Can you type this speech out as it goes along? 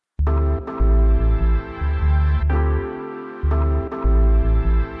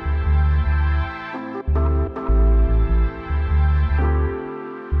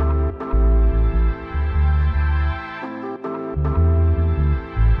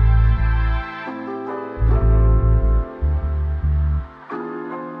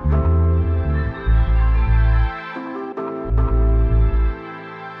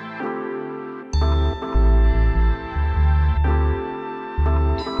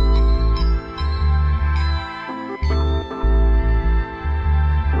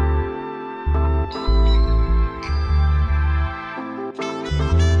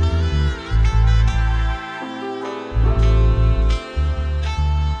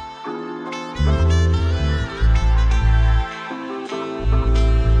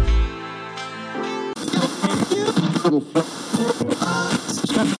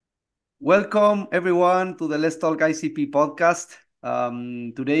Welcome everyone to the Let's Talk ICP podcast.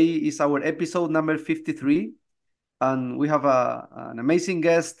 Today is our episode number 53, and we have an amazing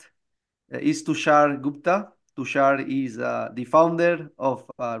guest. Is Tushar Gupta. Tushar is the founder of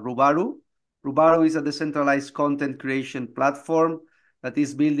Rubaru. Rubaru is a decentralized content creation platform that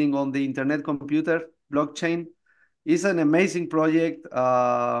is building on the internet computer blockchain. It's an amazing project.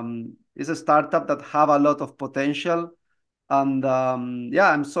 It's a startup that have a lot of potential, and yeah,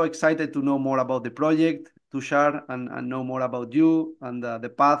 I'm so excited to know more about the project, to share and know more about you and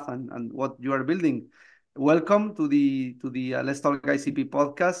the path and what you are building. Welcome to the Let's Talk ICP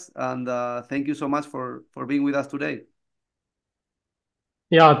podcast, and thank you so much for being with us today.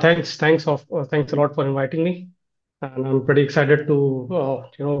 Yeah, thanks a lot for inviting me, and I'm pretty excited to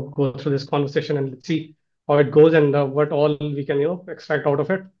go through this conversation and let's see how it goes and what all we can extract out of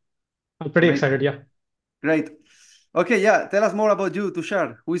it. I'm pretty Amazing, excited. Yeah, great. Okay, yeah, tell us more about you,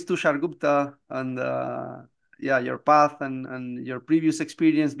 Tushar. Who is Tushar Gupta, and yeah, your path and your previous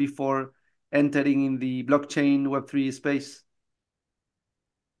experience before entering in the blockchain Web3 space.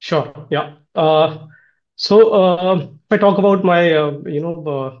 sure. Yeah. So if I talk about my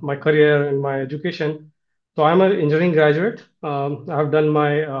my career and my education, so I'm an engineering graduate. I've done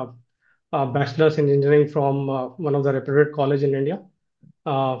my bachelor's in engineering from one of the reputed college in India.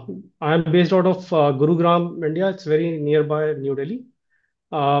 Uh, I'm based out of Gurugram, India. It's very nearby New Delhi.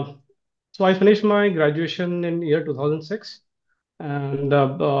 Uh, so I finished my graduation in year 2006, and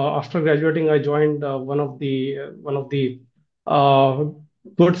after graduating, I joined one of the uh,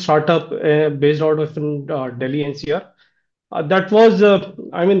 good startup based out of in, Delhi NCR. That was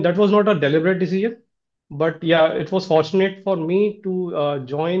not a deliberate decision, but yeah, it was fortunate for me to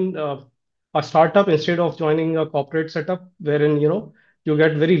join a startup instead of joining a corporate setup, wherein you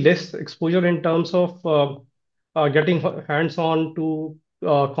get very less exposure in terms of getting hands-on to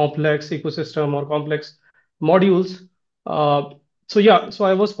complex ecosystem or complex modules. Uh, so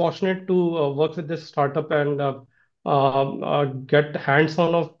I was fortunate to work with this startup and get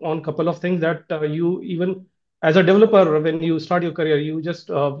hands-on on couple of things that you even as a developer, when you start your career, you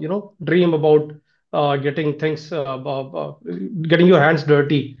just dream about getting things, getting your hands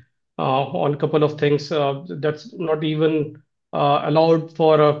dirty on a couple of things. That's not even allowed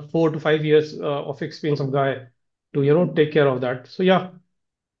for a 4 to 5 years of experience of guy to take care of that. So yeah,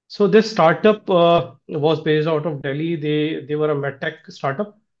 so this startup was based out of Delhi. They were a medtech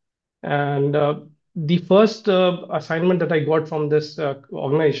startup, and the first assignment that I got from this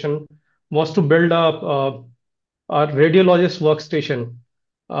organization was to build a radiologist workstation.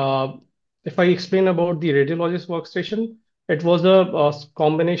 Uh, if I explain about the radiologist workstation, it was a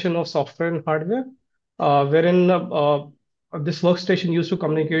combination of software and hardware, wherein this workstation used to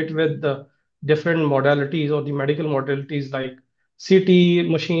communicate with the different modalities or the medical modalities like CT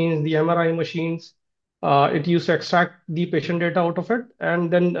machines, the MRI machines. It used to extract the patient data out of it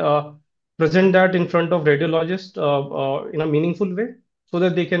and then present that in front of radiologists in a meaningful way so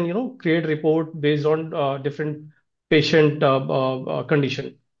that they can create report based on different patient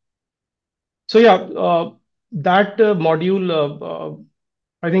condition. So yeah, that module,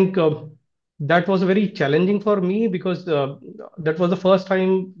 I think that was very challenging for me because that was the first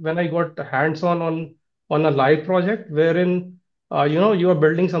time when I got hands-on on a live project wherein you are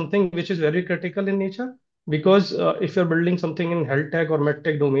building something which is very critical in nature because if you're building something in health tech or med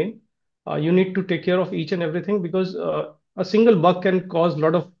tech domain, you need to take care of each and everything because a single bug can cause a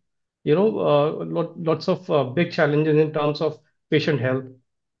lot of lots of big challenges in terms of patient health.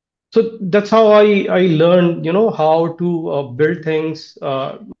 So that's how I learned, how to build things in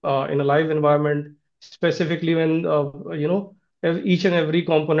a live environment, specifically when each and every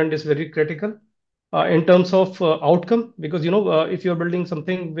component is very critical in terms of outcome. Because if you're building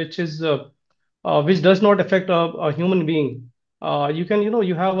something which does not affect a human being, you can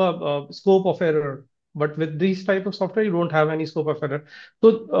you have a scope of error. But with these type of software, you don't have any scope of error.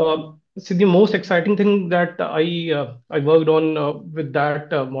 So the most exciting thing that I worked on with that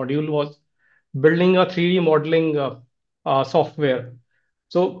module was building a 3D modeling software.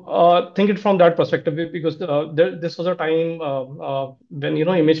 So think it from that perspective because this was a time when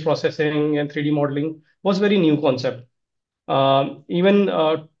image processing and 3D modeling was very new concept. Even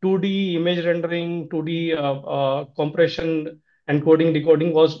 2D image rendering, 2D compression, encoding,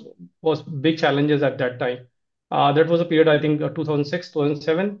 decoding was big challenges at that time. That was a period, I think, 2006,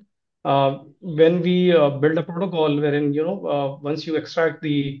 2007, when we built a protocol wherein, once you extract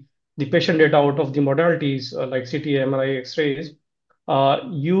the patient data out of the modalities like CT, MRI, X-rays,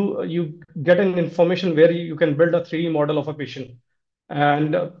 you get an information where you can build a 3D model of a patient.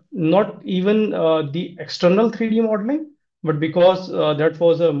 And not even the external 3D modeling. but because that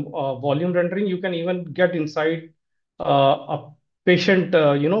was a volume rendering, you can even get inside a patient,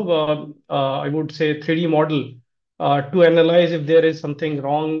 I would say 3D model to analyze if there is something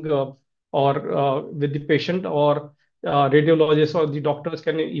wrong or with the patient, or radiologists or the doctors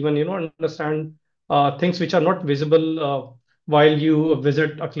can even, understand things which are not visible while you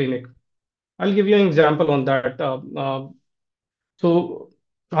visit a clinic. I'll give you an example on that. So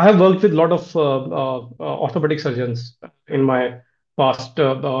I have worked with a lot of orthopedic surgeons in my past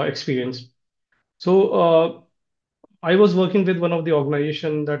experience. So I was working with one of the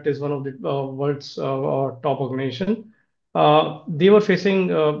organization that is one of the world's top organization. They were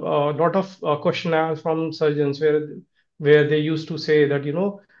facing a lot of questionnaires from surgeons where they used to say that,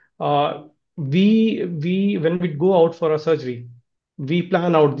 uh, we when we go out for a surgery, we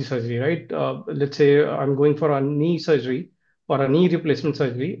plan out the surgery, right? Let's say I'm going for a knee surgery or a knee replacement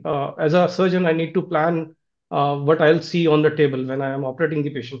surgery. As a surgeon, I need to plan what I'll see on the table when I am operating the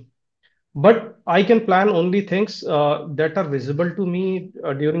patient, but I can plan only things that are visible to me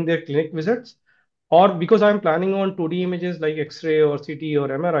during their clinic visits, or because I'm planning on 2D images like X-ray or CT or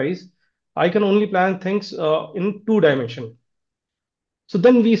MRIs, I can only plan things in 2 dimension. So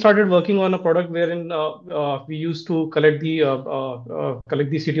then we started working on a product wherein we used to collect the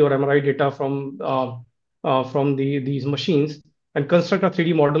CT or MRI data from these machines and construct a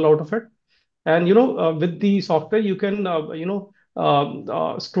 3D model out of it. And with the software, you can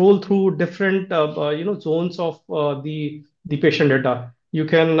scroll through different zones of the patient data. You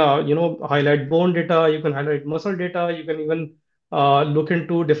can highlight bone data, you can highlight muscle data, you can even look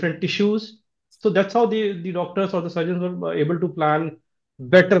into different tissues. So that's how the doctors or the surgeons were able to plan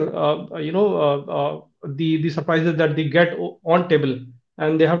better, the surprises that they get on table,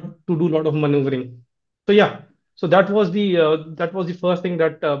 and they have to do a lot of maneuvering. So yeah, so that was the first thing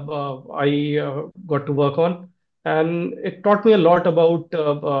that I got to work on, and it taught me a lot about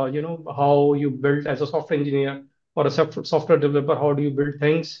how you build as a software engineer or a software developer. How do you build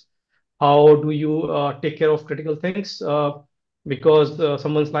things? How do you take care of critical things? Because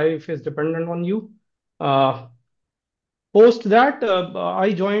someone's life is dependent on you. Uh, Post that,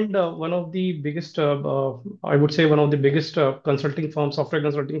 I joined one of the biggest, I would say, one of the biggest consulting firm, software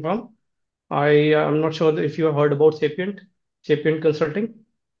consulting firm. I am not sure if you have heard about Sapient Consulting.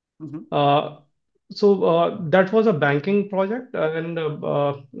 Mhm. Uh, so that was a banking project, and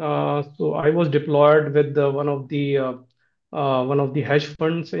so I was deployed with one of the hedge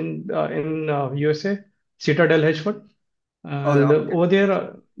funds in USA, Citadel Hedge Fund, Oh, yeah, and okay. over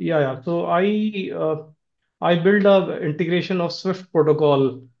there, yeah. So I built a integration of Swift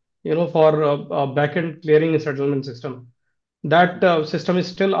protocol, for backend clearing and settlement system. That system is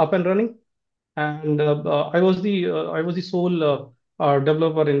still up and running, and I was the sole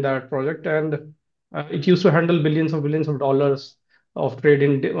developer in that project, and it used to handle billions of dollars of trade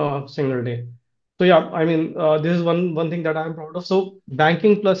in single day. So yeah, I mean, this is one thing that I'm proud of. So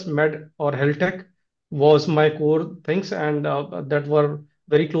banking plus med or health tech was my core things, and that were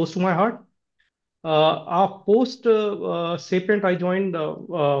very close to my heart. Post Sapient, I joined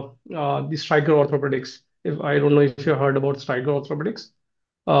the Stryker Orthopedics. If I don't know if you heard about Stryker Orthopedics,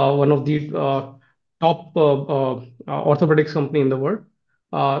 one of the top orthopedics company in the world.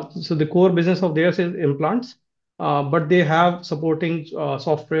 So the core business of theirs is implants, but they have supporting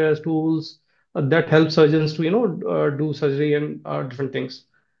softwares, tools that help surgeons to do surgery and different things.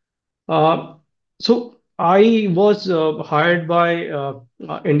 Uh, so I was hired by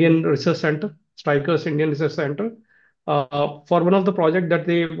Indian Research Center, Strikers Indian Research Center, for one of the project that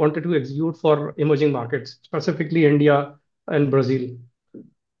they wanted to execute for emerging markets, specifically India and Brazil.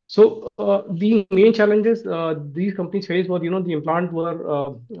 So the main challenges these companies faced was, the implant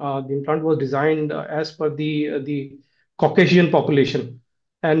was designed as per the Caucasian population,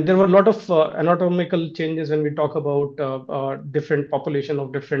 and there were a lot of anatomical changes when we talk about different population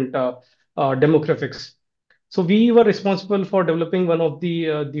of different demographics. So we were responsible for developing one of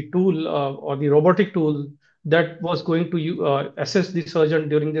the tool or the robotic tool that was going to assess the surgeon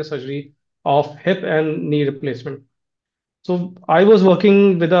during their surgery of hip and knee replacement. So I was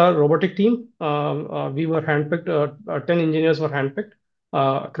working with a robotic team. We were handpicked. 10 engineers were handpicked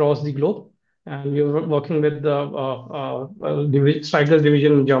across the globe, and we were working with the Strikers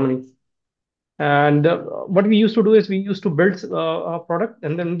division in Germany. And what we used to do is we used to build a product,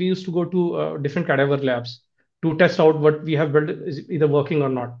 and then we used to go to different cadaver labs to test out what we have built is either working or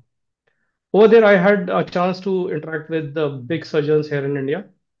not. Over there, I had a chance to interact with the big surgeons here in India,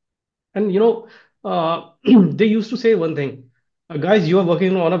 and they used to say one thing, guys, you are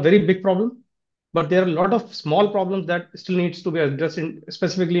working on a very big problem, but there are a lot of small problems that still needs to be addressed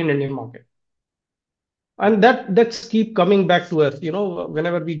specifically in Indian market. and that's keep coming back to us,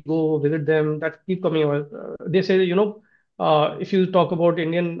 whenever we go visit them, that keep coming over. They say, if you talk about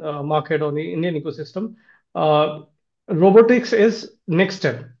Indian market or the Indian ecosystem, uh, robotics is next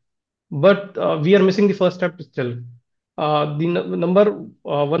step, but we are missing the first step still. The number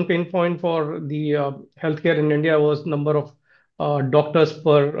one pain point for the healthcare in India was number of doctors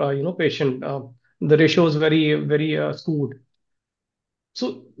per patient. The ratio is very skewed.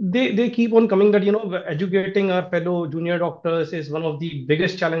 So they keep on coming that, educating our fellow junior doctors is one of the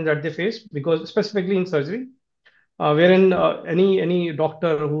biggest challenge that they face, because specifically in surgery, wherein any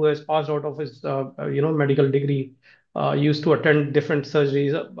doctor who has passed out of his medical degree used to attend different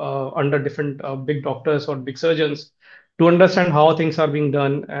surgeries under different big doctors or big surgeons to understand how things are being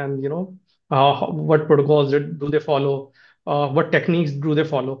done, and what protocols do they follow, what techniques do they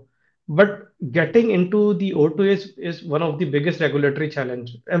follow. But getting into the O2 is one of the biggest regulatory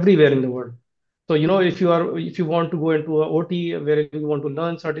challenge everywhere in the world. So, if you want to go into a OT where you want to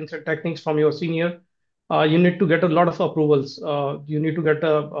learn certain techniques from your senior, you need to get a lot of approvals. You need to get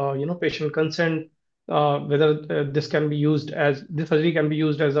a patient consent, whether this surgery can be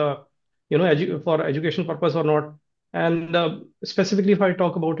used as a for education purpose or not. And specifically, if I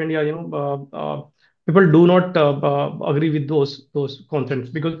talk about India, people do not agree with those consents,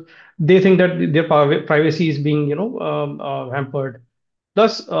 because they think that their privacy is being hampered.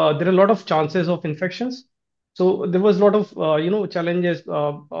 Plus, there are a lot of chances of infections. So there was a lot of challenges,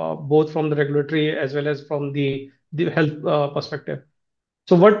 both from the regulatory as well as from the health perspective.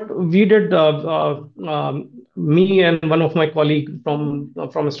 So what we did, me and one of my colleague from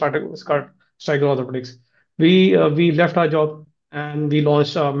Stryker Orthopedics, we left our job and we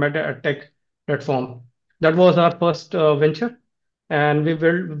launched a meta tech platform. That was our first venture, and we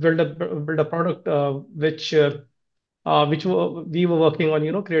build a product we were working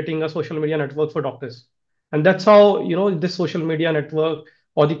on, creating a social media network for doctors. And that's how, this social media network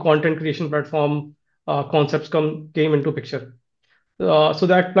or the content creation platform concepts came into picture. So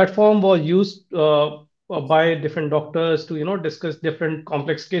that platform was used by different doctors to, discuss different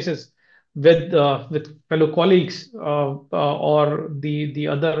complex cases with fellow colleagues, or the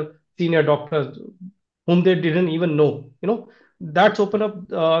other senior doctors whom they didn't even know. That's open up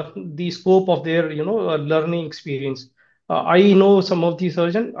the scope of their learning experience. I know some of the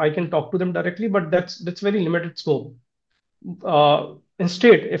surgeon, I can talk to them directly, but that's very limited scope.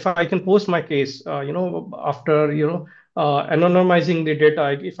 Instead, if I can post my case, after anonymizing the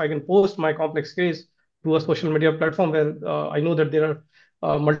data, if I can post my complex case to a social media platform where I know that there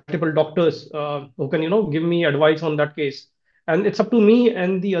are multiple doctors who can give me advice on that case, and it's up to me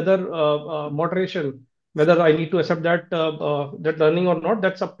and the other moderation whether I need to accept that learning or not.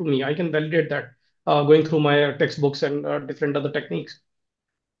 That's up to me. I can validate that going through my textbooks and different other techniques.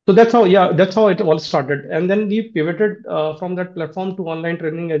 So that's how it all started. And then we pivoted from that platform to online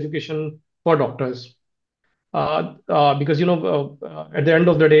training education for doctors. Because at the end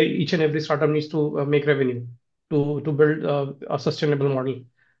of the day, each and every startup needs to make revenue to build a sustainable model.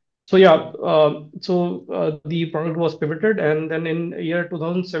 So the product was pivoted, and then in year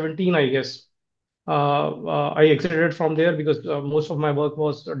 2017, I guess, I exited from there because most of my work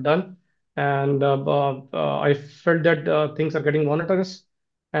was done, and I felt that things are getting monotonous.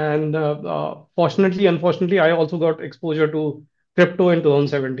 And fortunately, unfortunately, I also got exposure to crypto in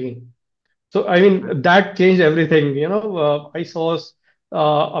 2017. So I mean that changed everything. I saw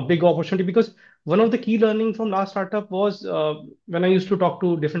a big opportunity, because one of the key learning from last startup was when I used to talk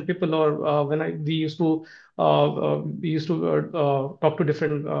to different people, or when we used to talk to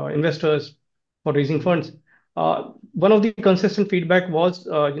different investors for raising funds. One of the consistent feedback was,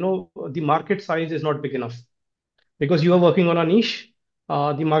 the market size is not big enough, because you are working on a niche.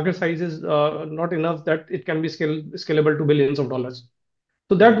 The market size is not enough that it can be scalable to billions of dollars.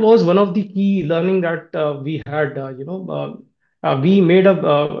 So that was one of the key learning that we had. We made a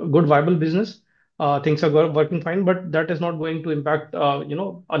good viable business. Things are working fine, but that is not going to impact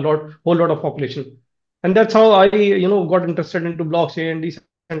whole lot of population. And that's how I got interested into blockchain,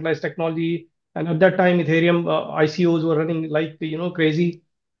 decentralized technology. And at that time, Ethereum ICOs were running like crazy.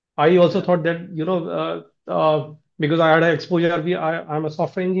 I also thought that, because I had an exposure, I'm a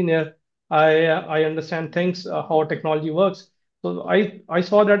software engineer. I understand things, how technology works. So I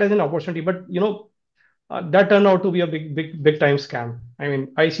saw that as an opportunity, but that turned out to be a big time scam. I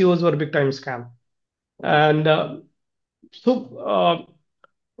mean, ICOs were a big time scam, and so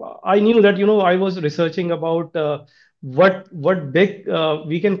I knew that I was researching about what big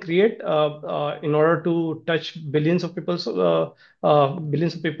we can create in order to touch billions of people. So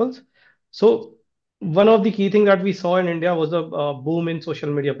one of the key things that we saw in India was a boom in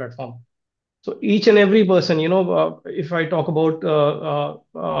social media platform. So each and every person, if I talk about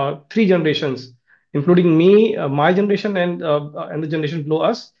three generations, including me, my generation, and the generation below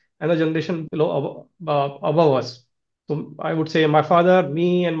us, and the generation below above us. So I would say my father,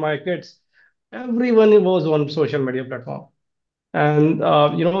 me, and my kids, everyone was on social media platform. And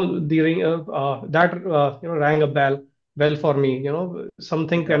that rang a bell for me.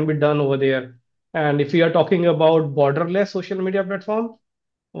 Something Yeah, can be done over there. And if we are talking about borderless social media platform,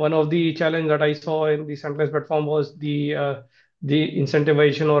 one of the challenge that I saw in the centralized platform was the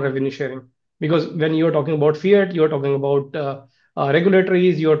incentivization or revenue sharing. Because when you are talking about fiat, you are talking about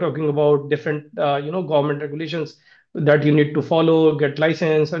regulatories, you are talking about different government regulations that you need to follow, get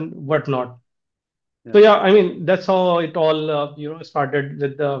license and whatnot. So yeah. yeah, I mean that's how it all started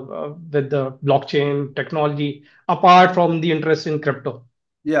with the blockchain technology. Apart from the interest in crypto.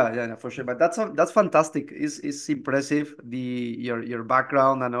 Yeah, yeah, no, for sure. But that's fantastic. It's impressive your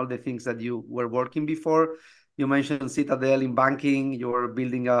background and all the things that you were working before. You mentioned Citadel in banking. You were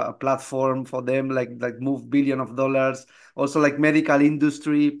building a platform for them, like move billion of dollars. Also, like medical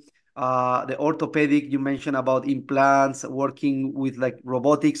industry, the orthopedic. You mentioned about implants, working with like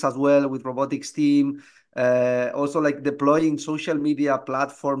robotics as well, with robotics team. Also, like deploying social media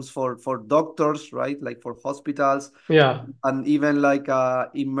platforms for doctors, right? Like for hospitals Yeah, and even like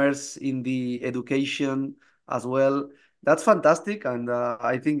immerse in the education as well. That's fantastic, and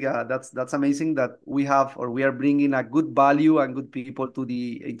I think that's amazing that we have or we are bringing a good value and good people to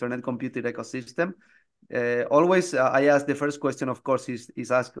the internet computer ecosystem. Always, I ask the first question, of course,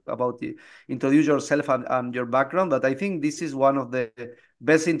 is ask about the introduce yourself and your background. But I think this is one of the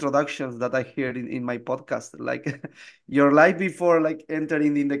best introductions that I heard in my podcast. Like your life before, like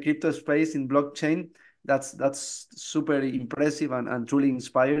entering in the crypto space in blockchain. That's super impressive and truly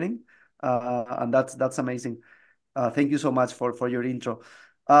inspiring, and that's amazing. Thank you so much for your intro.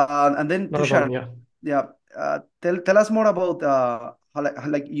 And then not a Tushar, problem. Yeah. yeah, tell us more about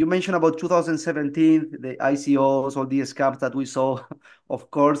like you mentioned about 2017, the ICOs, all the scams that we saw,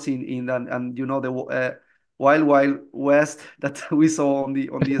 of course, in and you know the wild west that we saw on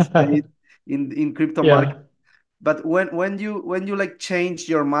the space in crypto market. Yeah. But when you like changed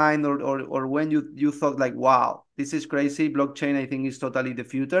your mind or when you thought like, wow, this is crazy, blockchain I think is totally the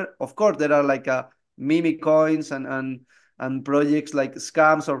future. Of course there are like meme coins and projects like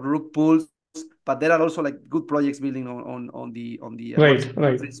scams or rug pulls, but there are also like good projects building on the Right. Web3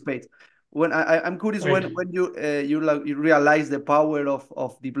 Right. space. I'm curious Right. when you realize the power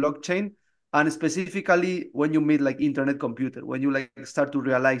of the blockchain, and specifically when you meet like internet computer, when you like start to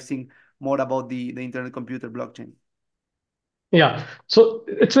realizing more about the internet computer blockchain. Yeah. So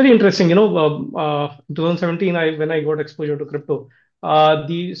it's very interesting. 2017, when I got exposure to crypto,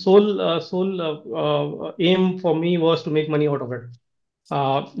 the sole aim for me was to make money out of it.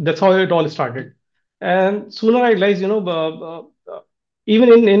 That's how it all started. And sooner I realized,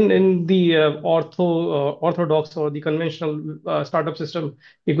 even in the orthodox or the conventional startup system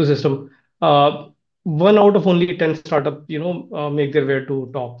ecosystem, uh, one out of only 10 startup, make their way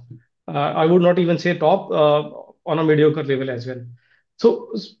to top. I would not even say top, on a mediocre level as well.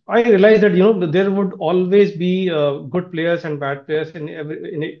 So I realized that, there would always be good players and bad players in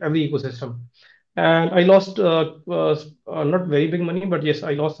every ecosystem. And I lost not very big money, but yes,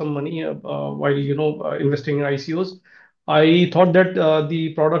 I lost some money while investing in ICOs. I thought that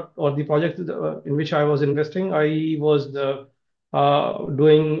the product or the project in which I was investing, I was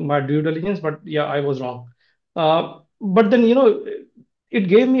doing my due diligence, but yeah, I was wrong. But then it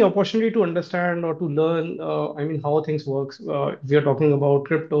gave me opportunity to understand or to learn. I mean, how things works. If we are talking about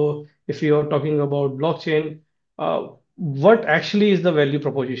crypto, if we are talking about blockchain, what actually is the value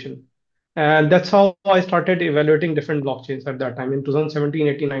proposition? And that's how I started evaluating different blockchains at that time in 2017,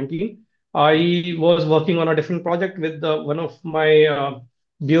 18, 19. I was working on a different project with one of my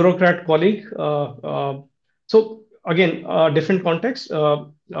bureaucrat colleague. So again, different context.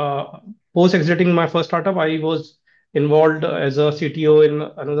 Post exiting my first startup, I was involved as a CTO in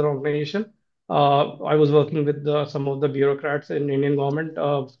another organization. I was working with some of the bureaucrats in Indian government,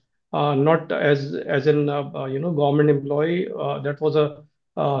 not as in government employee. That was a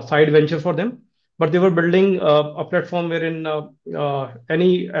side venture for them, but they were building a platform wherein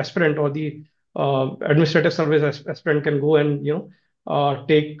any aspirant or the administrative service aspirant can go and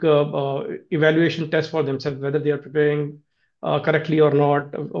take evaluation tests for themselves, whether they are preparing correctly or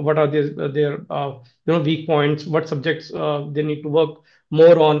not, what are their weak points, what subjects they need to work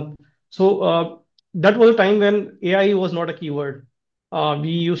more on. So that was a time when AI was not a keyword. We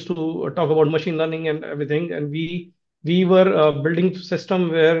used to talk about machine learning and everything, and we were building system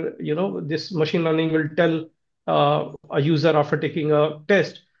where this machine learning will tell a user after taking a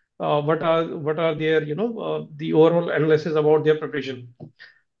test what are their, the overall analysis about their preparation.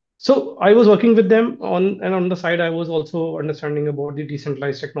 So I was working with them on the side. I was also understanding about the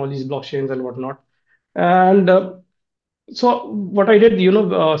decentralized technologies, blockchains, and whatnot. And so what I did,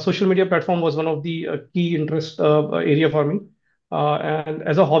 social media platform was one of the key interest area for me. And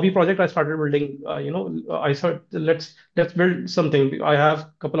as a hobby project, I started building. I thought let's build something. I have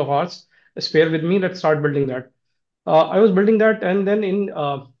a couple of hours spare with me. Let's start building that. I was building that, and then in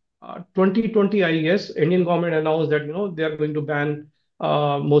 2020, I guess, Indian government announced that they are going to ban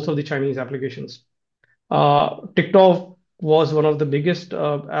most of the Chinese applications. TikTok was one of the biggest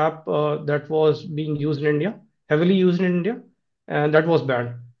app that was being used in India, heavily used in India, and that was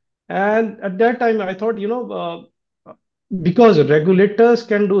banned. And at that time, I thought, because regulators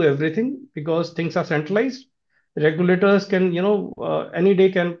can do everything because things are centralized, regulators can, any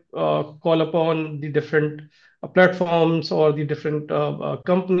day can call upon the different platforms or the different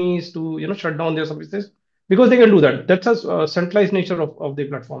companies to, shut down their services because they can do that. That's a centralized nature of the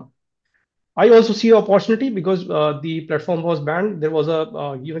platform. I also see opportunity because the platform was banned. There was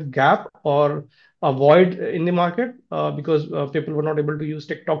a gap or a void in the market because people were not able to use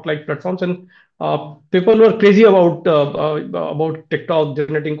TikTok-like platforms, and people were crazy about TikTok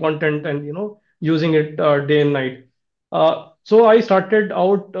generating content and using it day and night. So I started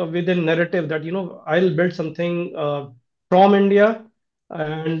out with a narrative that I'll build something from India,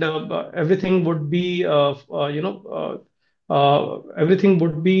 and everything would be everything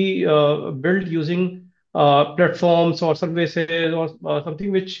would be built using platforms or services or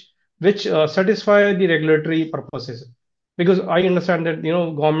something which satisfy the regulatory purposes. Because I understand that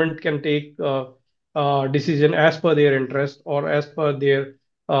government can take decision as per their interest or as per their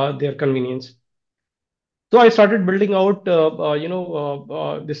convenience. So I started building out,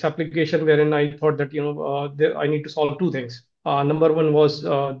 this application wherein I thought that I need to solve two things. Number one was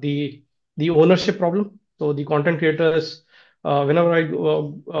the ownership problem. So the content creators, whenever I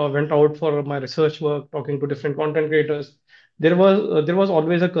went out for my research work, talking to different content creators, there was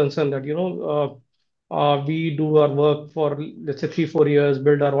always a concern that we do our work for, let's say, 3 4 years,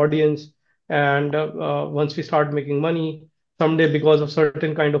 build our audience, and once we start making money, someday because of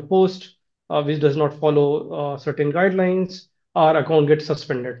certain kind of post which does not follow certain guidelines, our account gets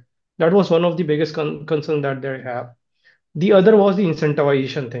suspended. That was one of the biggest concern that they have. The other was the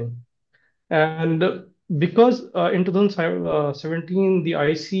incentivization thing. And because in 2017, the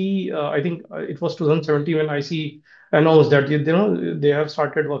IC, I think it was 2017 when IC announced that they have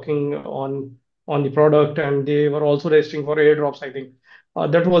started working on the product, and they were also registering for airdrops, I think.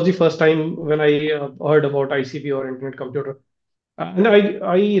 That was the first time when I heard about ICP or Internet Computer. And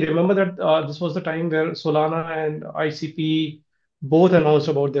I remember that this was the time where Solana and ICP both announced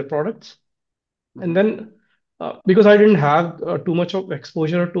about their products. And Mhm. then because I didn't have too much of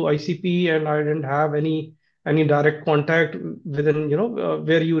exposure to ICP, and I didn't have any direct contact within,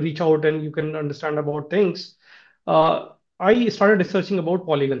 where you reach out and you can understand about things, I started researching about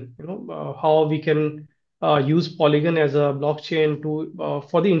Polygon, how we can use Polygon as a blockchain to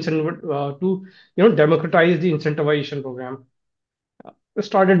for the incentive to democratize the incentivization program.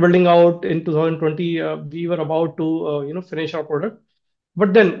 Started building out in 2020. We were about to finish our product,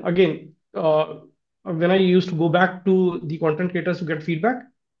 but then again, when I used to go back to the content creators to get feedback,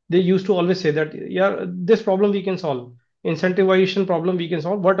 they used to always say that, yeah, this problem we can solve, incentivization problem we can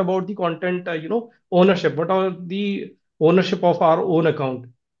solve. What about the content ownership? What are the ownership of our own account?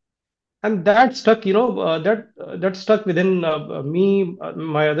 And that stuck, that stuck within me,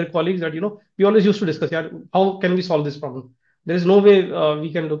 my other colleagues, that we always used to discuss, yeah, how can we solve this problem? There is no way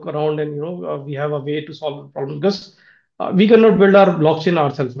we can look around and we have a way to solve the problem, because we cannot build our blockchain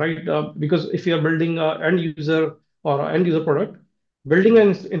ourselves, right? Because if you are building a end user or a end user product, building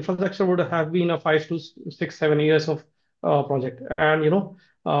an infrastructure would have been a 5 to 6 7 years of project, and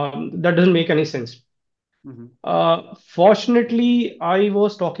that doesn't make any sense. Mhm. Fortunately, I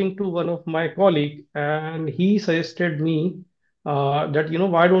was talking to one of my colleague, and he suggested me that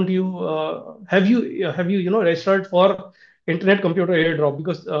why don't you have you registered for Internet Computer Airdrop,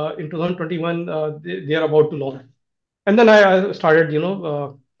 because in 2021 they are about to launch. And then I started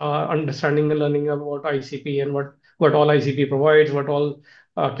understanding and learning about ICP and what all ICP provides, what all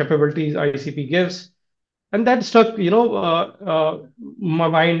capabilities ICP gives, and that stuck my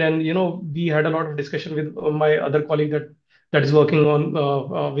mind. And we had a lot of discussion with my other colleague that is working on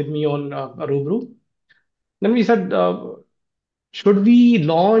with me on Rubaru. Then we said, should we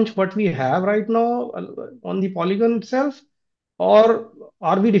launch what we have right now on the Polygon itself, or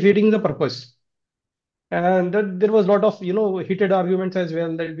are we defeating the purpose? And that there was a lot of heated arguments as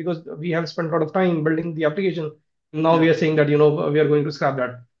well, that because we have spent a lot of time building the application, now we Yeah. are saying that we are going to scrap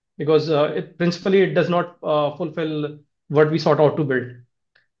that. because it principally it does not fulfill what we sought out to build.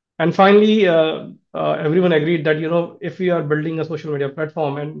 And finally, everyone agreed that if we are building a social media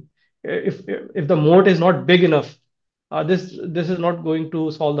platform, and if the moat is not big enough, this is not going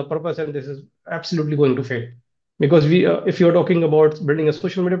to solve the purpose, and this is absolutely going to fail. Because if you're talking about building a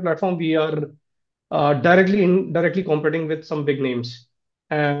social media platform, we are directly competing with some big names.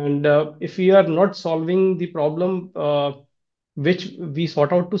 And if we are not solving the problem which we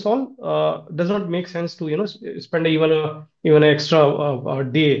sought out to solve, does not make sense to spend even an extra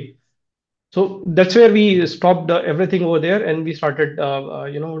day. So that's where we stopped everything over there, and we started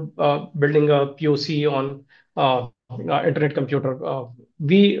building a POC on internet computer.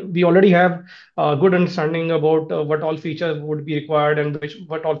 We already have a good understanding about what all features would be required, and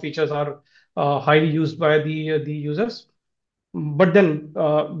what all features are highly used by the users. But then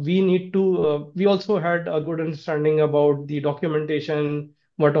we also had a good understanding about the documentation,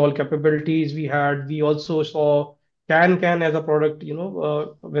 what all capabilities we had. We also saw can as a product,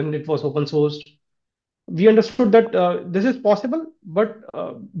 when it was open sourced. We understood that this is possible, but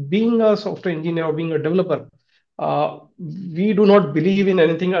being a software engineer or being a developer, we do not believe in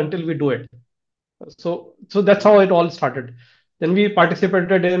anything until we do it. So that's how it all started. Then we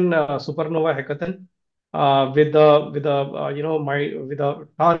participated in Supernova Hackathon with a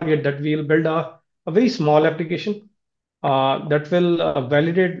target that we'll build a very small application that will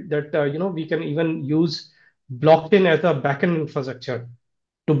validate that we can even use blockchain as a backend infrastructure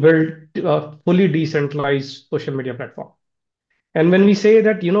to build a fully decentralized social media platform. And when we say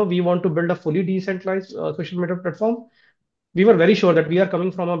that we want to build a fully decentralized social media platform, we were very sure that we are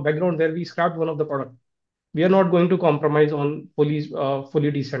coming from a background where we scrapped one of the product. We are not going to compromise on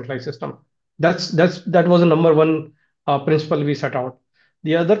fully decentralized system. That was the number one principle we set out.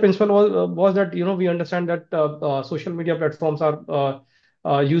 The other principle was that we understand that social media platforms are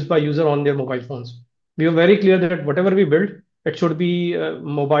used by user on their mobile phones. We were very clear that whatever we build, it should be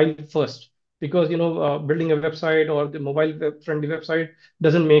mobile first, because building a website or the mobile friendly website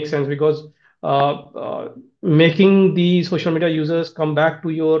doesn't make sense, because uh, uh, making the social media users come back to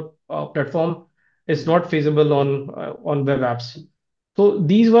your platform is not feasible on web apps. So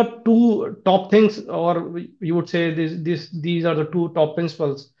these were two top things, or you would say these are the two top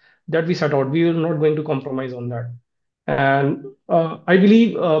principles that we set out. We were not going to compromise on that. And I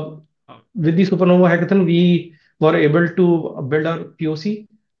believe with the Supernova Hackathon, we were able to build our POC.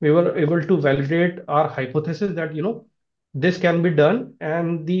 We were able to validate our hypothesis that this can be done,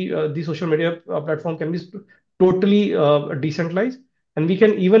 and the social media platform can be totally decentralized, and we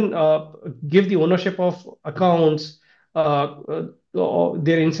can even give the ownership of accounts,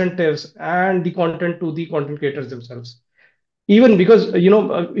 their incentives, and the content to the content creators themselves. Even because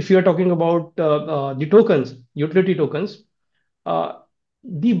if you are talking about the tokens, utility tokens, uh,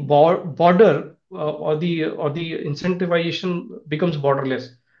 the border or the incentivization becomes borderless.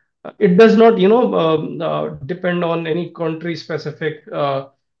 It does not depend on any country specific,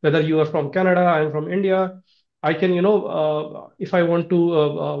 whether you are from Canada, I'm from India. I can if I want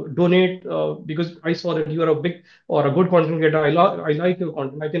to donate, because I saw that you are a big or a good content creator, I like your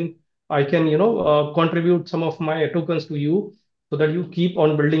content, I can contribute some of my tokens to you, so that you keep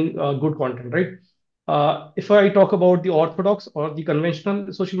on building good content, right? If I talk about the orthodox or the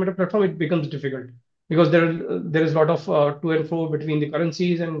conventional social media platform, it becomes difficult, because there is a lot of to and fro between the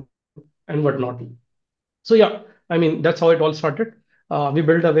currencies and whatnot. So yeah, I mean, that's how it all started. We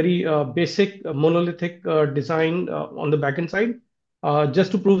built a very basic monolithic design on the backend side,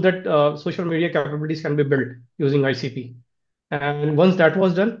 just to prove that social media capabilities can be built using ICP. And once that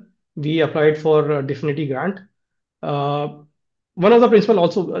was done, we applied for a Definity grant. Uh, One of the principles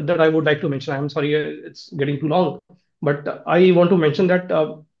also that I would like to mention, I'm sorry, it's getting too long, but I want to mention that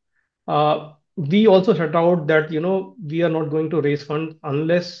we also set out that we are not going to raise funds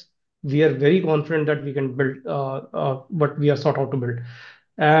unless we are very confident that we can build what we are sought out to build.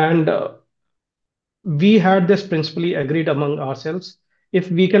 And we had this principally agreed among ourselves.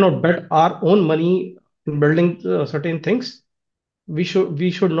 If we cannot bet our own money in building certain things, we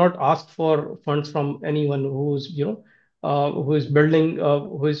should not ask for funds from anyone who is building,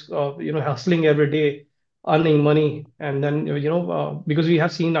 who is hustling every day, earning money. And then because we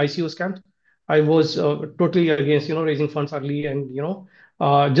have seen ICO scams, I was totally against raising funds early, and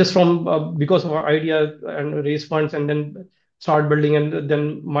just from because of our idea, and raise funds and then start building and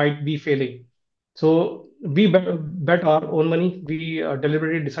then might be failing. So we bet our own money. We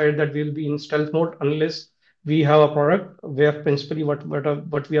deliberately decided that we'll be in stealth mode unless we have a product where principally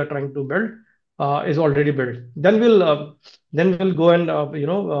what we are trying to build is already built. Then we'll go and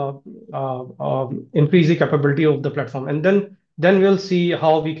increase the capability of the platform, and then Then we'll see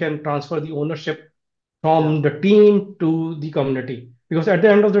how we can transfer the ownership Yeah. from the team to the community. Because at the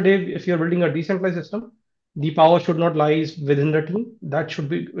end of the day, if you're building a decentralized system, the power should not lie within the team. That should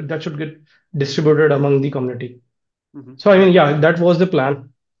get distributed among the community. So I mean, Nice. yeah, that was the plan.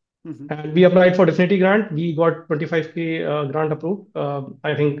 Hmm. And we applied for Definity grant. We got 25K grant approved.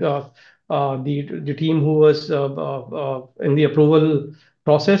 I think the team who was in the approval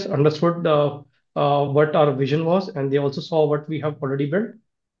process understood what our vision was, and they also saw what we have already built.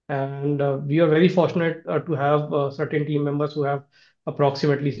 And we are very fortunate to have certain team members who have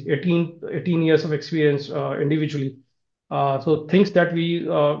approximately 18 years of experience individually. So things that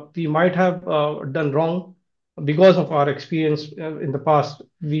we might have done wrong because of our experience in the past,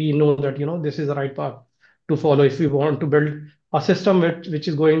 we know that this is the right path to follow if we want to build a system which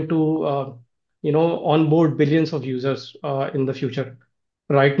is going to onboard billions of users in the future.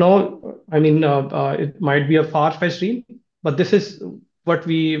 Right now, I mean, it might be a far-fetched dream, but this is what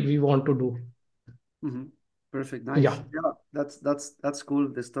we want to do. Hmm. Perfect. Yeah, Nice. Yeah, that's cool.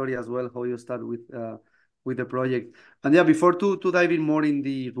 The story as well, how you start with the project. And yeah, before to dive in more in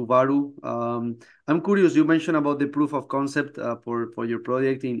the Rubaru, I'm curious. You mentioned about the proof of concept for your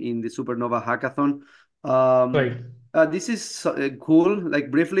project in the Supernova Hackathon. Um, right. this is cool. Like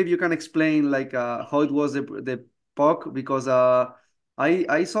briefly, if you can explain like how it was the POC, because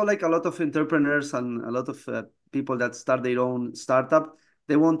I saw like a lot of entrepreneurs and a lot of people that start their own startup.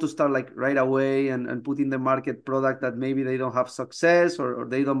 They want to start like right away and put in the market product that maybe they don't have success, or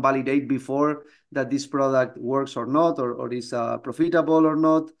they don't validate before that this product works or not, or is profitable or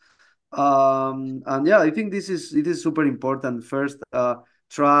not. And yeah, I think it is super important. First,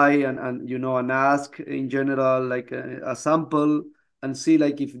 try and and ask in general like a sample, and see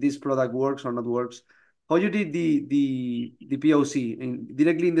like if this product works or not works. How you did the POC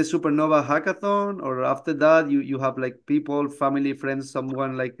directly in the Supernova hackathon, or after that you have like people, family, friends,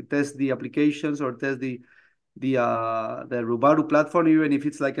 someone like test the applications or test the Rubaru platform, even if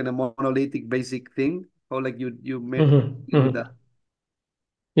it's like in a monolithic basic thing? How like you made Mhm, with that? mhm.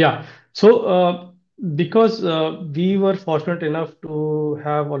 Yeah. So, because we were fortunate enough to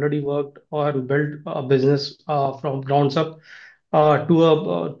have already worked or built a business from grounds up to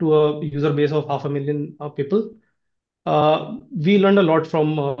a user base of 500,000 people, we learned a lot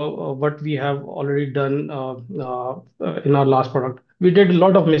from what we have already done in our last product. We did a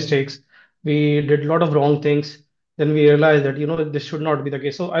lot of mistakes. We did a lot of wrong things. Then we realized that this should not be the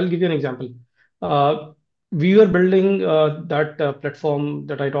case. So I'll give you an example. Uh, we were building that platform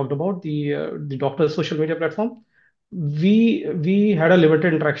that I talked about, the doctor's social media platform. We had a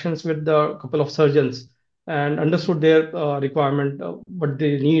limited interactions with a couple of surgeons and understood their requirement, what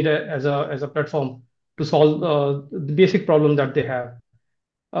they need as a platform to solve the basic problem that they have.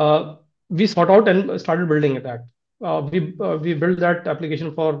 We sought out and started building that. We built that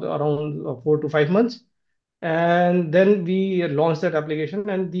application for around 4 to 5 months, and then we launched that application.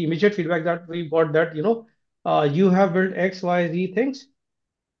 And the immediate feedback that we got that you have built X, Y, Z things.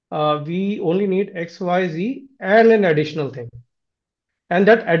 We only need X, Y, Z, and an additional thing. And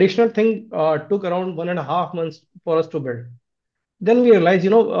that additional thing took around 1.5 months for us to build. Then we realized,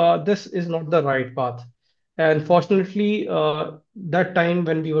 this is not the right path. And fortunately, that time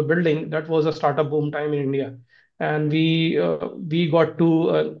when we were building, that was a startup boom time in India, and we got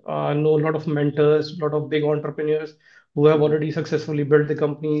to know a lot of mentors, a lot of big entrepreneurs who have Mhm. already successfully built the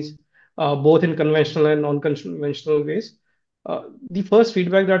companies, both in conventional and non-conventional ways. The first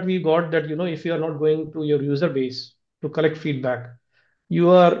feedback that we got that if you are not going to your user base to collect feedback, you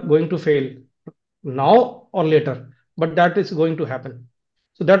are going to fail now or later, but that is going to happen.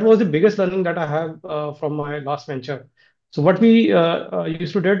 So that was the biggest learning that I have from my last venture. So what we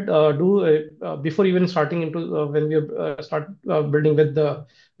used to do before even starting into when we start building with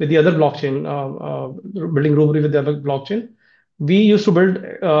the other blockchain, building Rubaru with the other blockchain, we used to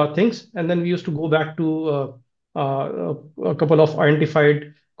build things, and then we used to go back to a couple of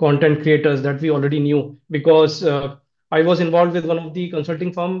identified content creators that we already knew, because I was involved with one of the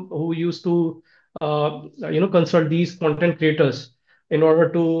consulting firm who used to consult these content creators in order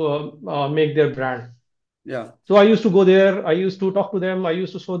to make their brand. Yeah. So I used to go there, I used to talk to them, I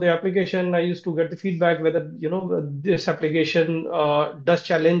used to show the application, I used to get the feedback whether this application does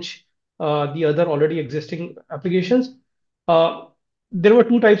challenge the other already existing applications. Uh, there were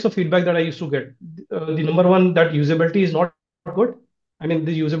two types of feedback that I used to get. The number one, that usability is not good. I mean,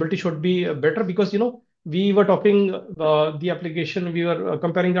 the usability should be better, because we were talking the application, we were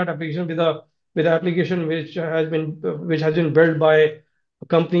comparing that application with an application which has been built by a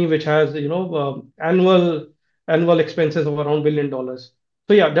company which has annual expenses of around $1 billion.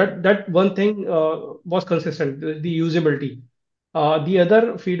 So yeah, that one thing was consistent, the usability. The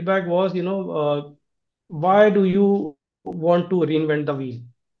other feedback was, why do you want to reinvent the wheel?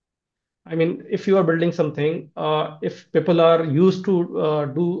 I mean, if you are building something, if people are used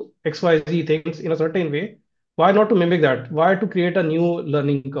to do XYZ things in a certain way, why not to mimic that? Why to create a new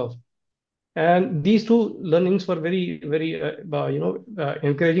learning curve? And these two learnings were very, very,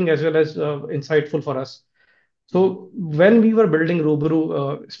 encouraging as well as insightful for us. Mhm. So when we were building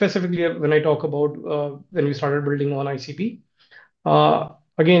Rubaru, specifically when I talk about when we started building on ICP,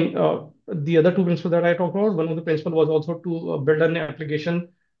 again, the other two principles that I talked about, one of the principle was also to build an application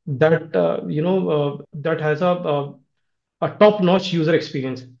that that has a top-notch user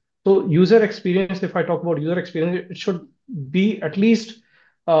experience. So user experience, if I talk about user experience, it should be at least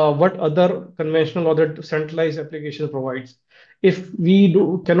what other conventional or the centralized application provides. If we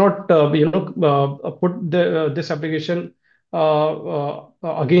cannot put this application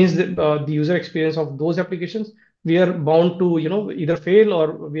against the user experience of those applications, we are bound to either fail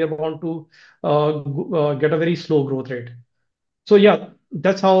or we are bound to get a very slow growth rate. So yeah,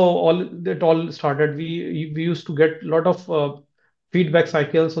 that's how all started. We used to get a lot of feedback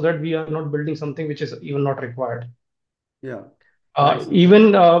cycles so that we are not building something which is even not required. Yeah, nice.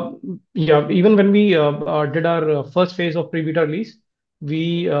 Even yeah, even when we did our first phase of pre-beta release,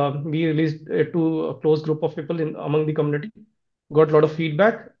 we released it to a close group of people in among the community, got a lot of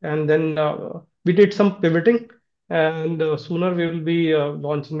feedback, and then we did some pivoting, and sooner we will be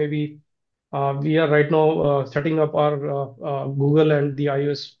launching maybe. We are right now setting up our Google and the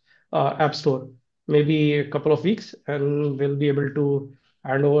iOS App Store, maybe a couple of weeks, and we'll be able to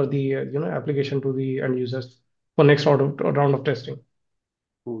hand over the application to the end users for next round of testing.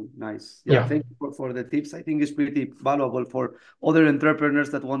 Cool, nice. Yeah, Yeah, thank you for the tips. I think it's pretty valuable for other entrepreneurs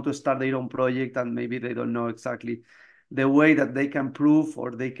that want to start their own project and maybe they don't know exactly the way that they can prove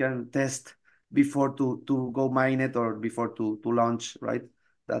or they can test before to go mine it or before to launch, right?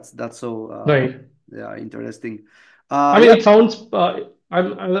 That's so right. yeah, interesting. I mean, Yeah, it sounds.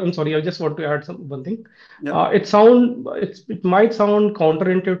 I'm sorry. I just want to add some one thing. yeah, It might sound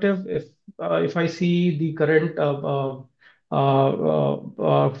counterintuitive if I see the current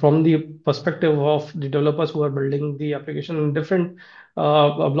from the perspective of the developers who are building the application in different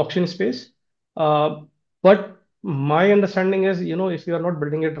blockchain space. Uh, but my understanding is, if you are not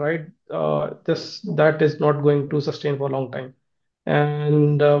building it right, this that is not going to sustain for a long time.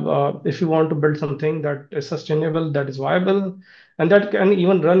 And if you want to build something that is sustainable, that is viable, and that can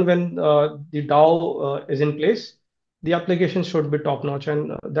even run when the DAO is in place, the application should be top notch,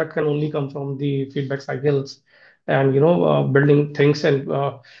 and that can only come from the feedback cycles and building things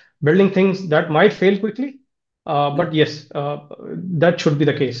that might fail quickly. yeah, But yes, that should be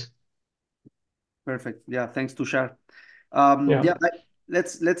the case. perfect. Yeah, thanks to share. Yeah, Yeah,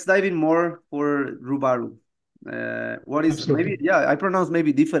 let's dive in more for Rubaru. What is maybe? absolutely. Yeah, I pronounce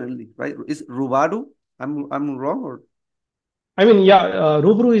maybe differently, right? Is Rubaru? I'm wrong or I mean, yeah,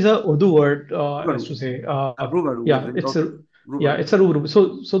 Rubaru is a Urdu word, as Rubaru? to say. Rubaru with Yeah, the okay, Rubaru. it's a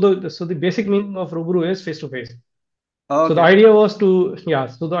Rubaru. So the basic meaning of Rubaru is face to face. So the Okay, idea was to, yeah,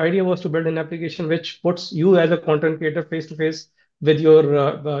 so the idea was to build an application which puts you as a content creator face to face with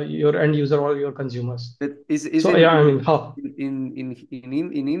your end user or your consumers. but is So yeah, I in mean, how?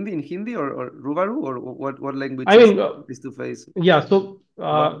 Hindi or Rubaru or what language I is mean, face to face? yeah. So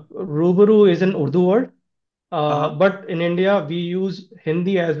What? Rubaru is an Urdu word, Uh-huh. but in India we use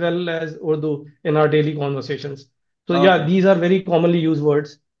Hindi as well as Urdu in our daily conversations. So yeah, Okay, these are very commonly used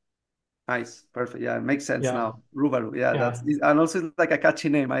words. nice, perfect. Yeah, it makes sense Yeah, now. Rubaru. Yeah, yeah. and also it's like a catchy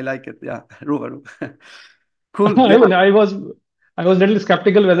name. I like it. Yeah, Rubaru. Cool. Yeah, I mean, I was a little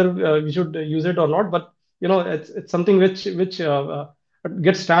skeptical whether we should use it or not, but it's something which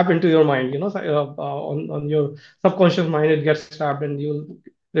gets tapped into your mind. On your subconscious mind, it gets tapped, and you'll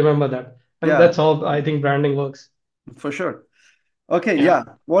remember that. And yeah, that's how I think branding works. for sure. Okay, Yeah. yeah.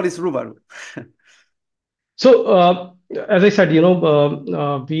 What is Rubaru? So, as I said, we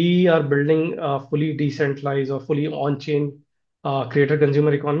are building a fully decentralized or fully on-chain creator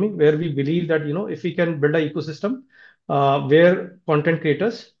consumer economy where we believe that, if we can build an ecosystem where content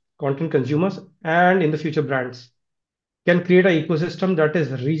creators, content consumers, and in the future brands can create an ecosystem that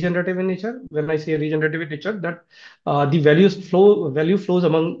is regenerative in nature. When I say regenerative in nature, that the value flows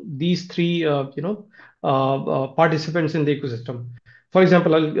among these three, participants in the ecosystem. For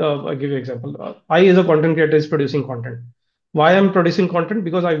example, I'll give you an example. I, as a content creator, is producing content. Why I'm producing content?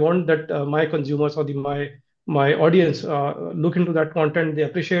 Because I want that my consumers or my audience look into that content, they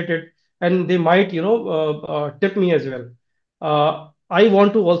appreciate it, and they might, tip me as well. I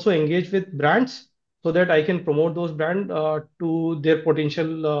want to also engage with brands so that I can promote those brands to their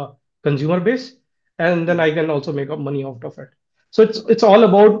potential consumer base, and then I can also make up money out of it. So it's all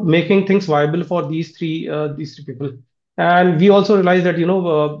about making things viable for these three people. And we also realize that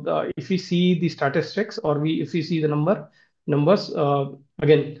if we see the statistics, or we if we see the numbers,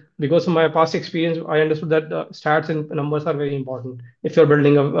 again, because of my past experience, I understood that stats and numbers are very important if you're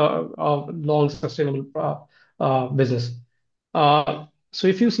building a long sustainable business. So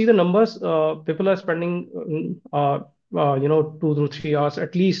if you see the numbers, people are spending 2 to 3 hours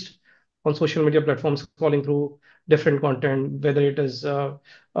at least on social media platforms, scrolling through different content, whether it is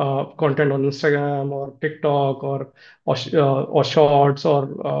content on Instagram or TikTok or shorts or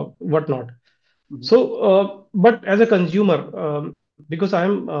whatnot. Mhm. So, but as a consumer, because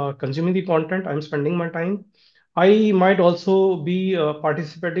I'm consuming the content, I'm spending my time. I might also be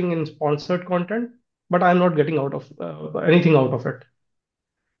participating in sponsored content, but I'm not getting out of anything out of it.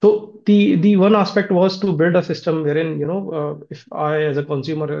 So the one aspect was to build a system wherein, if I as a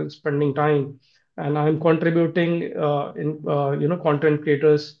consumer is spending time and I'm contributing in content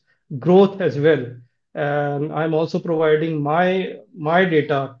creators growth as well, and I'm also providing my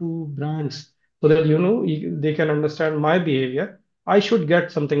data to brands so that they can understand my behavior, I should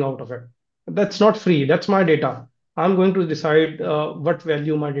get something out of it. That's not free. That's my data. I'm going to decide what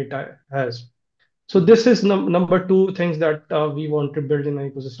value my data has. So Mhm. this is number two things that we want to build in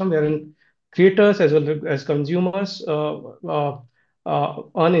an ecosystem wherein creators as well as consumers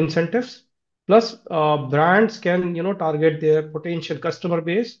earn incentives. Plus, brands can target their potential customer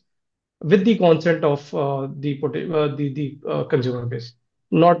base with the consent of the consumer base,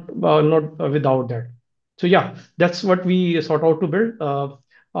 not without that. So yeah, that's what we sort out to build. Uh,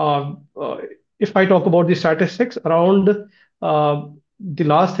 uh, if I talk about the statistics around, the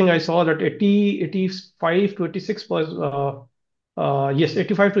last thing I saw that 85 to 86%, yes,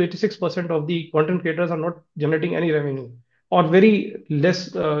 85 to 86% of the content creators are not generating any revenue, or very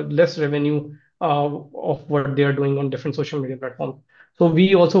less revenue of what they are doing on different social media platforms. So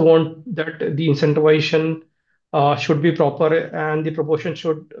we also want that the incentivization should be proper, and the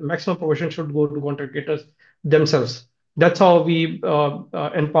maximum proportion should go to content creators themselves. That's how we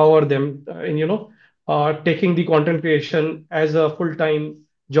empower them in taking the content creation as a full-time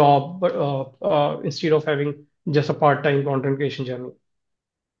job, but instead of having just a part-time content creation journey.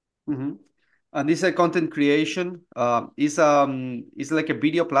 Mhm. And this content creation is like a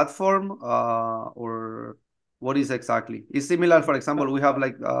video platform or what is exactly? It's similar, for example, we have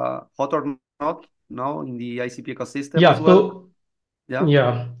like Hot or Not now in the ICP ecosystem as Yeah. well. So Yeah.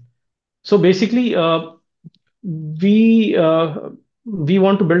 yeah. So basically, we uh, we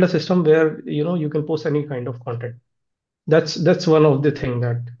want to build a system where you can post any kind of content. That's one of the thing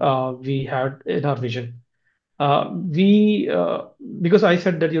that we had in our vision. We Because I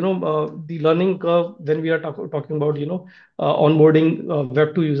said that the learning curve when we are talking about onboarding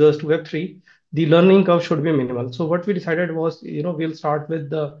Web 2 users to Web 3, the learning curve should be minimal. So what we decided was we'll start with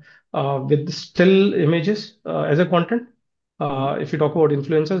the still images as a content. Mhm. If you talk about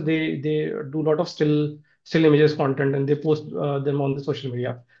influencers, they do a lot of still images content, and they post them on the social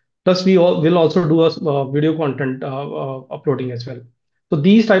media. Plus, we will also do a video content uploading as well. So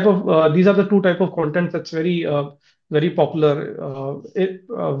these are the two type of content that's very popular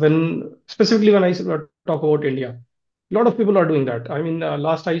when specifically when I talk about India. A lot of people are doing that. I mean,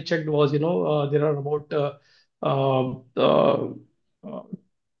 last I checked was there are about uh, uh,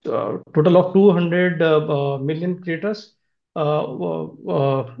 uh, total of 200 million creators overall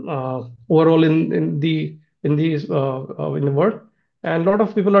in the world, and a lot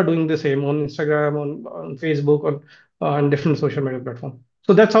of people are doing the same on Instagram, on Facebook, on different social media platforms.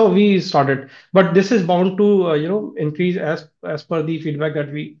 So that's how we started. But this is bound to increase as per the feedback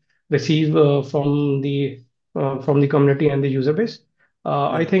that we receive from the community and the user base.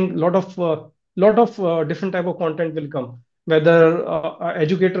 I Yeah. think lot of different type of content will come. Whether an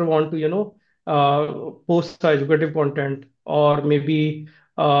educator want to post educative content, or maybe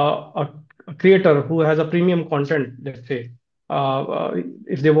a creator who has a premium content, let's say,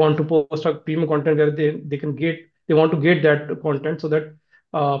 if they want to post a premium content where they want to get that content so that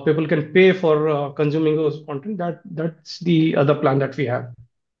people can pay for consuming those content. That's the other plan that we have.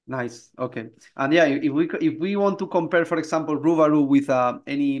 Nice. Okay. And yeah, if we want to compare, for example, Rubaru with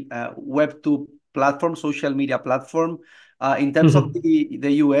any Web2 platform, social media platform, in terms of Mhm.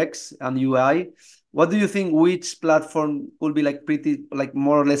 the UX and UI, what do you think? Which platform will be like pretty like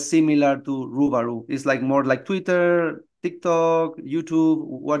more or less similar to Rubaru? Is like more like Twitter, TikTok, YouTube?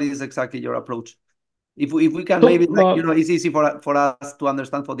 What is exactly your approach? If we can maybe So like it's easy for us to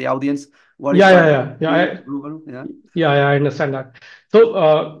understand for the audience what is yeah, currently yeah, yeah, yeah. doing Rubaru. Yeah. Yeah, I understand that.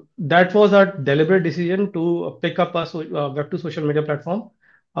 So that was a deliberate decision to pick up a Web2 social media platform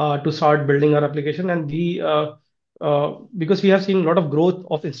to start building our application, and because we have seen a lot of growth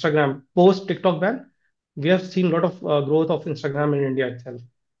of Instagram post TikTok ban. We have seen a lot of growth of Instagram in India itself.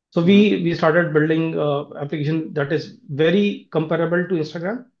 So Mhm. we started building application that is very comparable to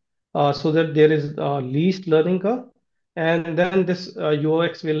Instagram, so that there is least learning curve, and then this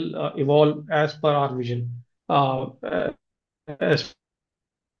UX will evolve as per our vision, as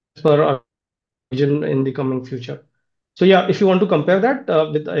per our vision in the coming future. So yeah, if you want to compare that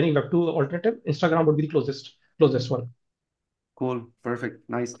with any Web2 alternative, Instagram would be the closest one. Cool. Perfect.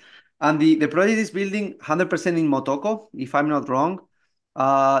 Nice. And the project is building 100% in Motoko, if I'm not wrong.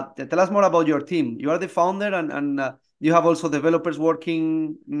 Tell us more about your team. You are the founder, and you have also developers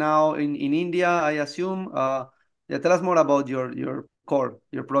working now in India, I assume. Yeah, tell us more about your core,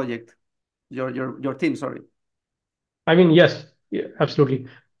 your project, your team. Sorry. I mean, yes, yeah, absolutely.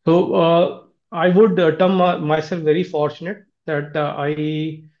 So I would term myself very fortunate that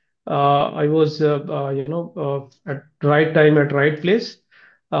I was at right time at right place,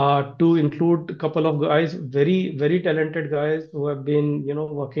 to include a couple of guys, very talented guys who have been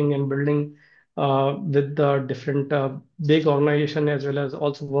working and building with the different big organization, as well as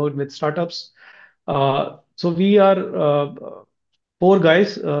also worked with startups. So we are four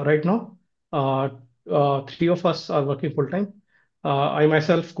guys right now. Uh, Three of us are working full time. I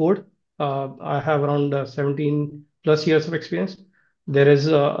myself code. I have around 17 plus years of experience. There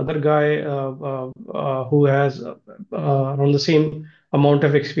is other guy who has around the same amount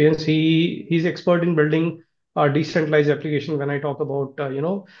of experience. He's expert in building a decentralized application. When I talk about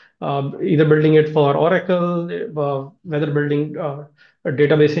either building it for Oracle, whether building a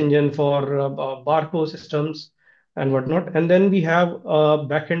database engine for barcode systems and whatnot. And then we have a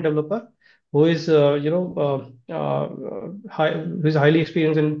backend developer who is who is highly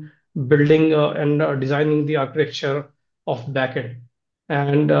experienced in building and designing the architecture of backend.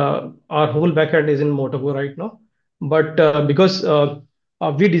 And our whole backend is in Motogo right now. But because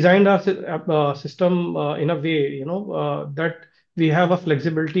we designed our system in a way, that we have a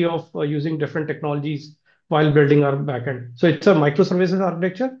flexibility of using different technologies while building our backend. So it's a microservices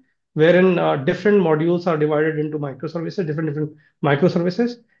architecture wherein different modules are divided into microservices, different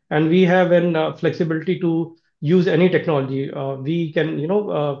microservices, and we have an flexibility to use any technology. We can,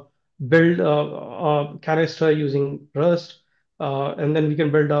 build a canister using Rust, and then we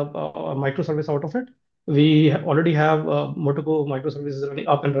can build a microservice out of it. We already have Motoko microservices running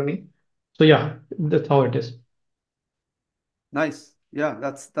up and running. So yeah, that's how it is. Nice. Yeah,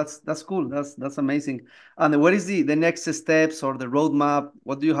 that's cool. That's amazing. And what is the next steps or the roadmap?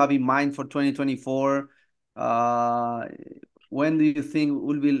 What do you have in mind for 2024? Uh, when do you think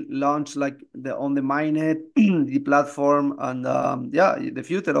will be launched like the on the mainnet, the platform, and yeah, the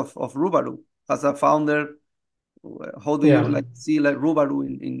future of Rubaru as a founder? How do you Yeah. like see like Rubaru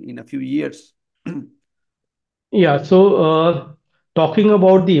in a few years? Yeah, so talking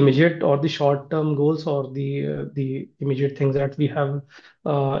about the immediate or the short-term goals, or the immediate things that we have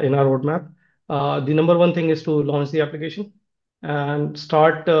in our roadmap, the number one thing is to launch the application and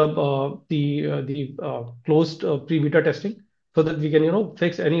start the closed pre-beta testing, so that we can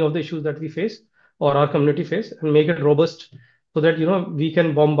fix any of the issues that we face or our community face, and make it robust, so that we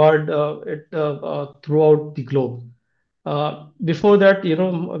can bombard it throughout the globe. Before that,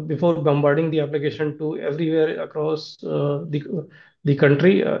 before bombarding the application to everywhere across the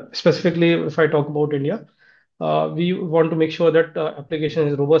country, specifically if I talk about India, we want to make sure that application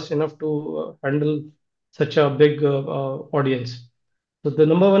is robust enough to handle such a big audience. So the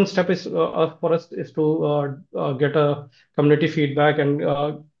number one step is for us is to get a community feedback and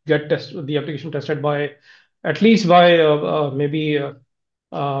get the application tested by at least by maybe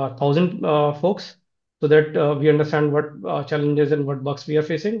 1,000 folks, so that we understand what challenges and what bugs we are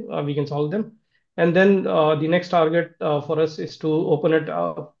facing. We can solve them. And then the next target for us is to open it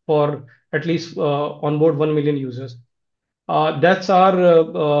up for at least onboard 1 million users. Uh, that's our uh,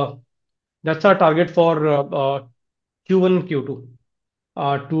 uh, that's our target for Q1 and Q2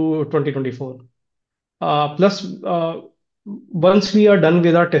 to 2024. Plus, once we are done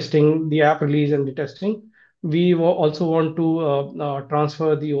with our testing, the app release and the testing, we also want to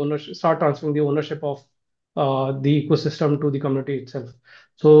transfer the ownership, start transferring the ownership of the ecosystem to the community itself.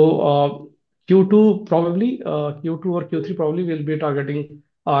 So Q2 or Q3 probably will be targeting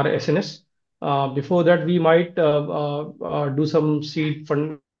our SNS. Before that, we might do some seed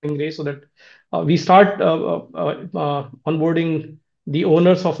funding raise, so that we start onboarding the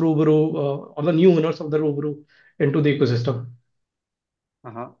owners of Rubaru, or the new owners of the Rubaru, into the ecosystem.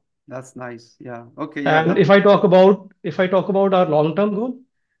 Uh-huh. That's nice. Yeah. Okay. Yeah. And That. if I talk about our long-term goal,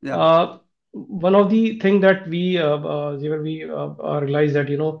 Yeah. one of the thing that we realized that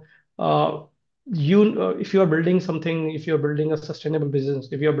if you are building something, if you are building a sustainable business,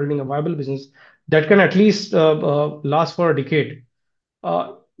 if you are building a viable business that can at least last for a decade,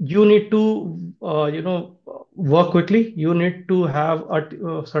 you need to work quickly. You need to have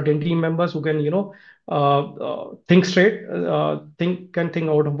certain team members who can think straight, think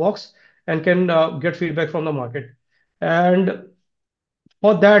out of box, and can get feedback from the market. And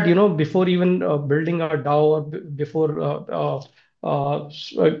for that, before even building a DAO, or before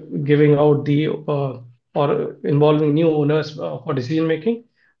giving out the or involving new owners for decision making,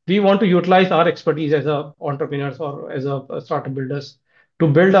 we want to utilize our expertise as a entrepreneurs or as a startup builders to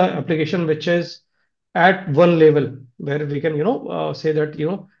build an application which is at one level where we can say that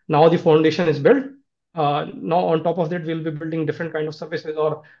now the foundation is built. Now on top of that, we'll be building different kind of services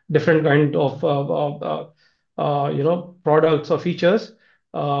or different kind of products or features,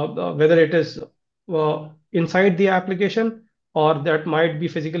 whether it is inside the application or that might be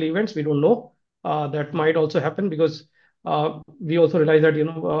physical events. We don't know. That might also happen because we also realize that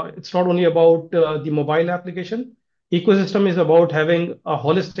it's not only about the mobile application. Ecosystem is about having a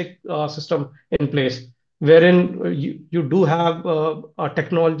holistic system in place, wherein you do have a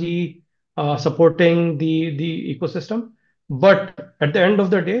technology supporting the ecosystem, but at the end of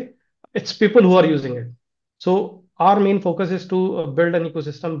the day, it's people who are using it. So our main focus is to build an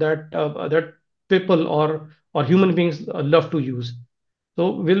ecosystem that people or human beings love to use.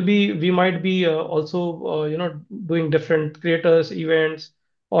 So we might be also doing different creators events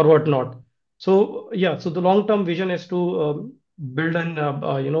or whatnot. So yeah, so the long term vision is to build an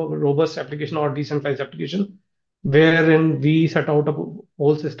robust application or decentralized application wherein we set out a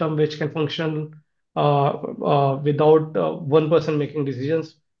whole system which can function without one person making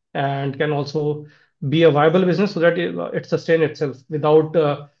decisions, and can also be a viable business so that it sustain itself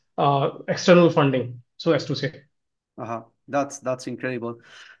without external funding, so as to say. Uh-huh. That's incredible.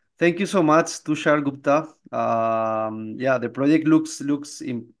 Thank you so much, Tushar Gupta. Yeah, the project looks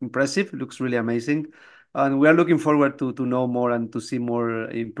impressive, looks really amazing, and we are looking forward to know more and to see more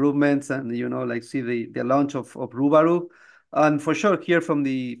improvements, and like see the launch of Rubaru, and for sure here from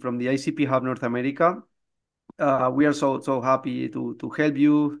the ICP Hub North America. We are so happy to help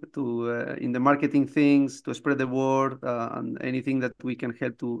you to in the marketing things, to spread the word, and anything that we can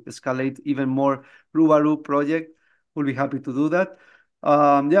help to escalate even more Rubaru project. We'll be happy to do that.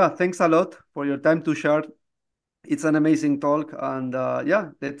 Yeah, thanks a lot for your time to share. It's an amazing talk, and yeah,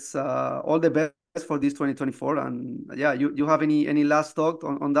 that's all the best for this 2024. And yeah, you have any last thought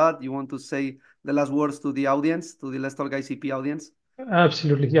on that? You want to say the last words to the audience, to the Let's Talk ICP audience?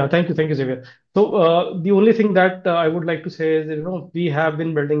 Absolutely. Yeah. Thank you, Xavier. So the only thing that I would like to say is, we have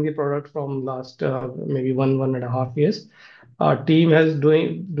been building the product from last maybe 1.5 years. Our team has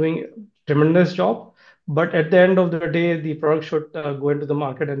doing tremendous job, but at the end of the day, the product should go into the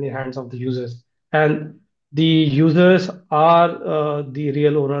market in the hands of the users, and the users are the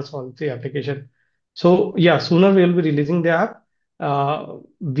real owners of the application. So yeah, sooner we'll be releasing the app.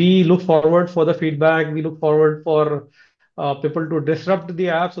 We look forward for the feedback. We look forward for people to disrupt the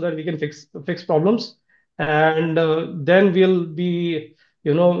app so that we can fix problems, and then we'll be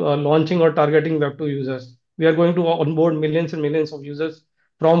launching or targeting Web2 users. We are going to onboard millions and millions of users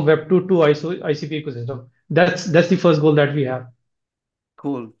from Web2 to ICP ecosystem. That's the first goal that we have.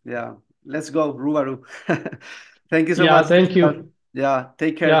 Cool. Yeah. Let's go, Rubaru. Thank you so much. Yeah, thank you. Yeah.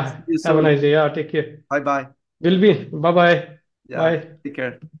 Take care. See Yeah, you have a soon. nice day. Yeah, take care. Bye bye. Will be. Bye bye. Yeah. Bye. Take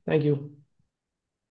care. Thank you.